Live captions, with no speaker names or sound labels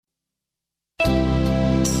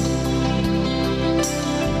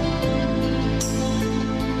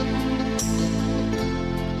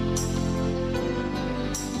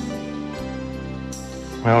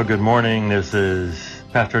Well, good morning. This is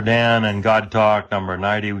Pastor Dan and God Talk number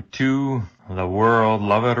 92, The World,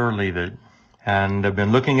 Love It or Leave It. And I've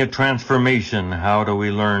been looking at transformation. How do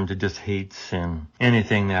we learn to just hate sin?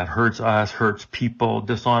 Anything that hurts us, hurts people,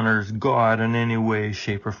 dishonors God in any way,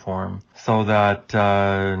 shape, or form. So that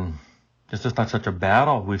it's just not such a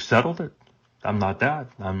battle. We've settled it. I'm not that.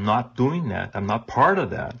 I'm not doing that. I'm not part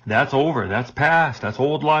of that. That's over. That's past. That's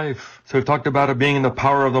old life. So we've talked about it being in the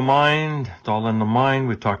power of the mind. It's all in the mind.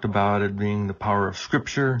 We've talked about it being the power of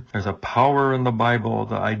Scripture. There's a power in the Bible,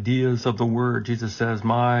 the ideas of the Word. Jesus says,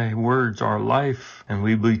 my words are life, and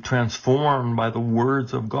we be transformed by the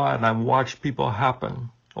words of God. And I've watched people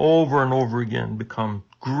happen over and over again, become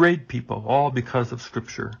great people, all because of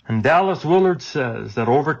Scripture. And Dallas Willard says that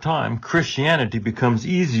over time, Christianity becomes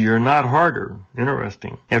easier, not harder.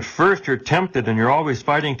 Interesting. At first, you're tempted and you're always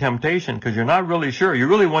fighting temptation because you're not really sure. You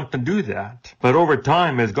really want to do that. But over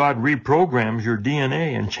time, as God reprograms your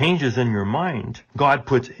DNA and changes in your mind, God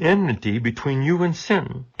puts enmity between you and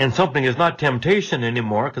sin. And something is not temptation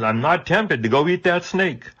anymore because I'm not tempted to go eat that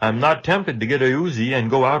snake. I'm not tempted to get a Uzi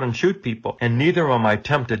and go out and shoot people. And neither am I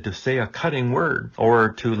tempted to say a cutting word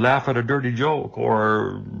or to laugh at a dirty joke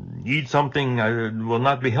or eat something that will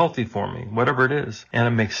not be healthy for me, whatever it is. And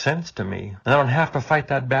it makes sense to me. And I don't have to fight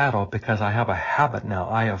that battle because I have a habit now.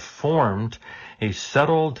 I have formed a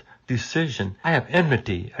settled decision. I have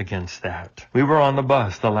enmity against that. We were on the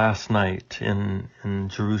bus the last night in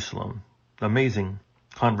Jerusalem. Amazing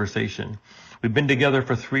conversation. We've been together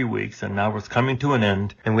for 3 weeks, and now it's coming to an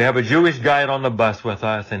end. And we have a Jewish guide on the bus with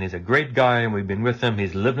us, and he's a great guy, and we've been with him.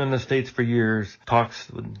 He's lived in the States for years, talks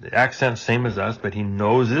with accents same as us, but he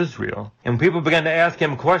knows Israel. And people began to ask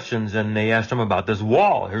him questions, and they asked him about this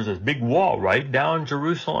wall. Here's this big wall right down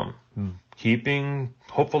Jerusalem, keeping,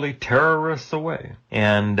 hopefully, terrorists away.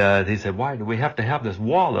 And they said, why do we have to have this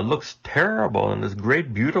wall? It looks terrible in this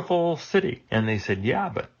great, beautiful city. And they said, yeah,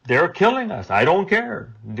 but they're killing us. I don't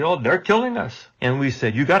care. They're killing us. And we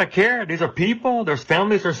said, you got to care. These are people. Their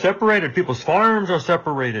families are separated. People's farms are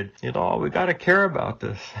separated. We got to care about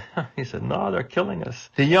this. He said, no, they're killing us.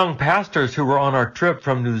 The young pastors who were on our trip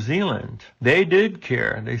from New Zealand, they did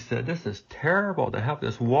care. They said, this is terrible to have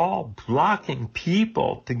this wall blocking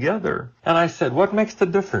people together. And I said, what makes the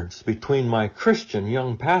difference between my Christian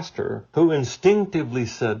young pastor who instinctively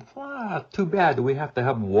said, too bad we have to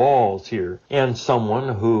have walls here, and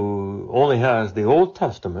someone who only has the Old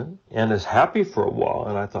Testament and is happy for a wall?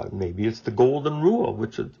 And I thought maybe it's the golden rule,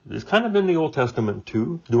 which is kind of in the Old Testament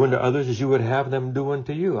too. Do unto others as you would have them do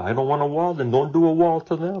unto you. I don't want a wall, then don't do a wall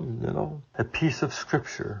to them, A piece of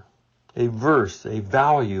Scripture, a verse, a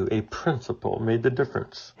value, a principle made the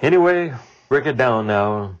difference. Anyway, break it down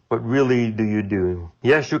now. What really do you do?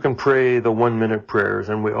 Yes, you can pray the 1-minute prayers,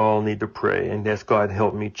 and we all need to pray, and ask God,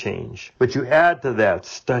 help me change. But you add to that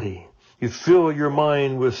study. You fill your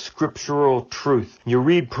mind with scriptural truth. You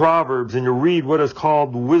read Proverbs, and you read what is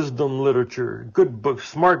called wisdom literature, good books,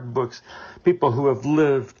 smart books, people who have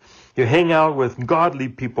lived. You hang out with godly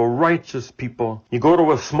people, righteous people. You go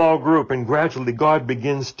to a small group, and gradually God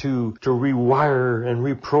begins to rewire and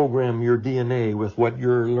reprogram your DNA with what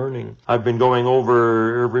you're learning. I've been going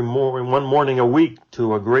over one morning a week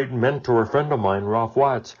to a great mentor friend of mine, Ralph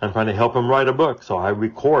Watts. I'm trying to help him write a book, so I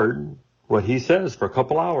record what he says for a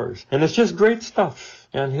couple hours. And it's just great stuff.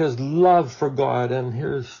 And his love for God and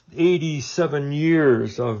his 87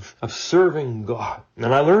 years of serving God.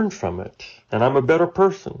 And I learned from it. And I'm a better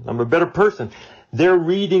person. They're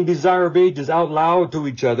reading Desire of Ages out loud to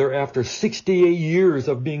each other after 68 years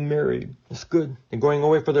of being married. It's good. They're going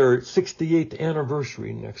away for their 68th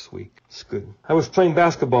anniversary next week. It's good. I was playing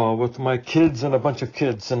basketball with my kids and a bunch of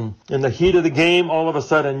kids. And in the heat of the game, all of a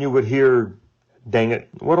sudden you would hear, dang it,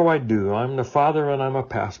 what do? I'm the father and I'm a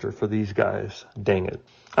pastor for these guys. Dang it.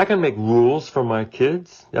 I can make rules for my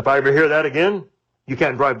kids. If I ever hear that again, you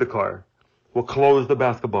can't drive the car. We'll close the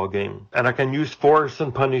basketball game. And I can use force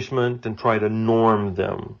and punishment and try to norm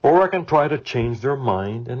them. Or I can try to change their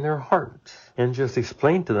mind and their hearts. And just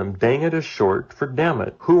explain to them, dang it is short for damn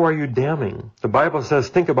it. Who are you damning? The Bible says,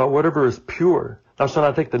 think about whatever is pure. Thou shalt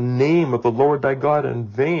not take the name of the Lord thy God in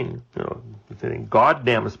vain. God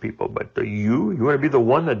damns people, but you want to be the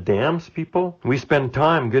one that damns people? We spend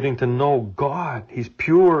time getting to know God. He's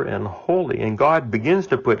pure and holy, and God begins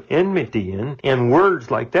to put enmity in, and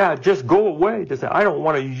words like that just go away. Just say, I don't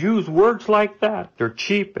want to use words like that. They're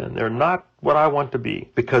cheap and they're not what I want to be,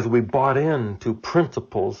 because we bought into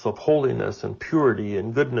principles of holiness and purity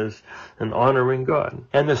and goodness and honoring God.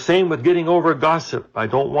 And the same with getting over gossip. I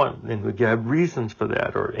don't want, and we have reasons for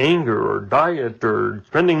that, or anger, or diet, or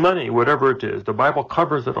spending money, whatever it is. The Bible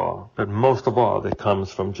covers it all. But most of all, it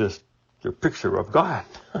comes from just your picture of God?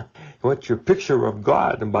 What's your picture of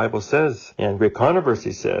God? The Bible says, and Great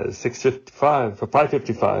Controversy says,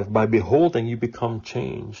 555, by beholding you become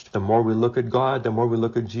changed. The more we look at God, the more we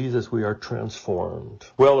look at Jesus, we are transformed.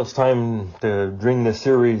 Well, it's time to bring this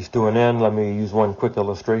series to an end. Let me use one quick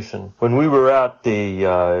illustration. When we were at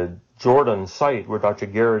the Jordan site where Dr.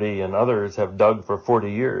 Garrity and others have dug for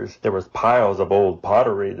 40 years, there was piles of old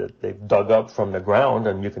pottery that they've dug up from the ground,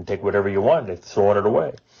 and you can take whatever you want. They've thrown it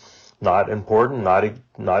away. Not important,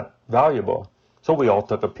 not valuable. So we all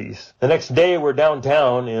took a piece. The next day we're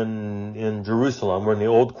downtown in Jerusalem. We're in the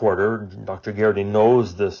old quarter. Dr. Garrity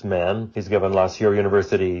knows this man. He's given La Sierra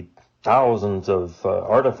University thousands of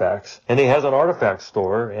artifacts, and he has an artifact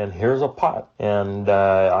store, and here's a pot. And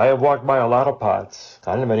I have walked by a lot of pots.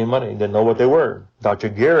 I didn't have any money, didn't know what they were. Dr.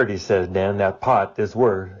 Garrity says, Dan, that pot is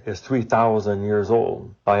 3,000 years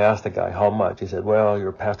old. I asked the guy, how much? He said, well,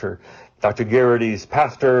 your pastor, Dr. Garrity's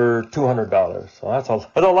pastor, $200. So that's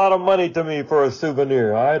a lot of money to me for a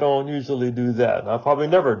souvenir. I don't usually do that. I've probably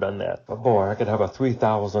never done that. But boy, I could have a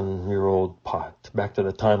 3,000-year-old pot back to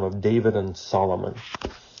the time of David and Solomon.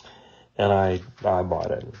 And I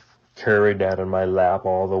bought it. Carried that in my lap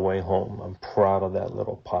all the way home. I'm proud of that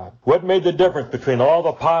little pot. What made the difference between all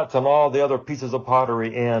the pots and all the other pieces of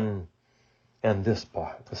pottery and this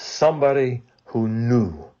pot? Somebody who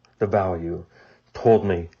knew the value told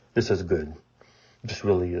me, this is good. This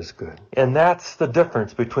really is good. And that's the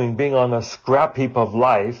difference between being on a scrap heap of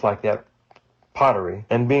life like that pottery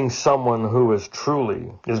and being someone who is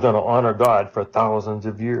going to honor God for thousands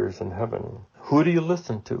of years in heaven. Who do you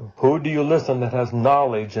listen to? Who do you listen that has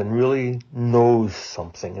knowledge and really knows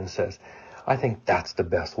something and says, I think that's the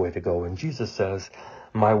best way to go? And Jesus says,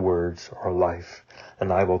 my words are life,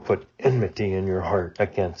 and I will put enmity in your heart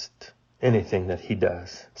against anything that he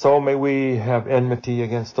does. So may we have enmity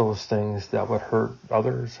against those things that would hurt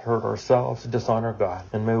others, hurt ourselves, dishonor God.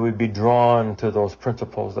 And may we be drawn to those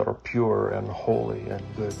principles that are pure and holy and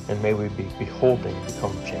good. And may we be beholding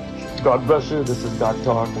become changed. God bless you. This is God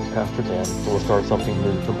Talk and Pastor Dan. We'll start something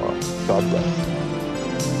new tomorrow. God bless.